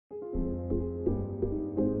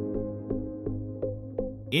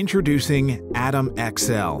Introducing Atom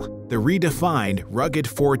XL, the redefined rugged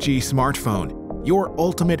 4G smartphone, your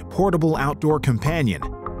ultimate portable outdoor companion.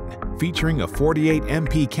 Featuring a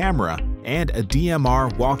 48MP camera and a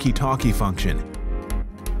DMR walkie-talkie function.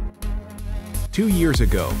 2 years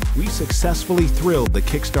ago, we successfully thrilled the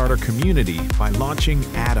Kickstarter community by launching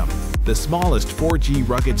Atom, the smallest 4G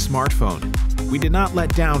rugged smartphone. We did not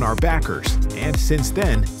let down our backers, and since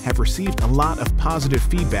then have received a lot of positive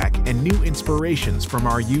feedback and new inspirations from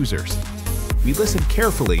our users. We listened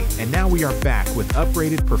carefully, and now we are back with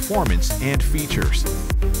upgraded performance and features.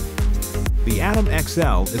 The Atom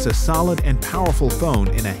XL is a solid and powerful phone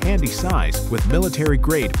in a handy size with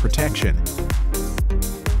military-grade protection.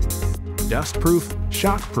 Dustproof,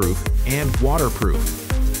 shockproof, and waterproof.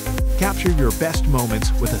 Capture your best moments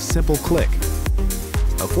with a simple click.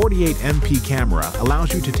 A 48MP camera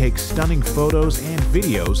allows you to take stunning photos and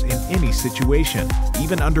videos in any situation,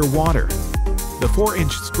 even underwater. The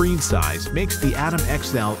 4-inch screen size makes the Atom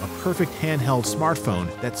XL a perfect handheld smartphone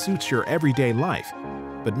that suits your everyday life,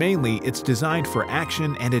 but mainly it's designed for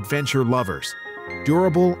action and adventure lovers.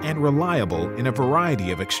 Durable and reliable in a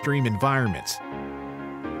variety of extreme environments.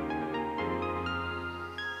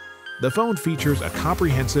 The phone features a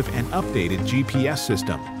comprehensive and updated GPS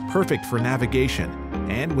system, perfect for navigation,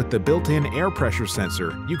 and with the built-in air pressure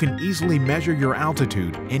sensor, you can easily measure your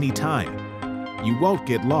altitude anytime. You won't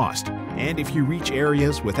get lost, and if you reach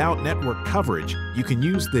areas without network coverage, you can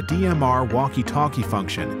use the DMR walkie-talkie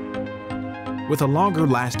function. With a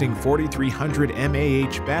longer-lasting 4300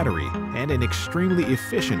 mAh battery and an extremely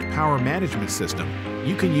efficient power management system,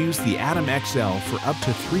 you can use the Atom XL for up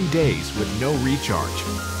to 3 days with no recharge.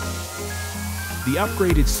 The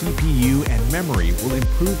upgraded CPU and memory will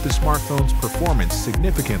improve the smartphone's performance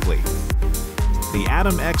significantly. The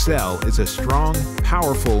Atom XL is a strong,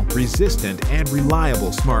 powerful, resistant, and reliable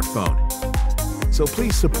smartphone. So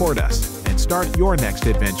please support us and start your next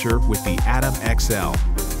adventure with the Atom XL.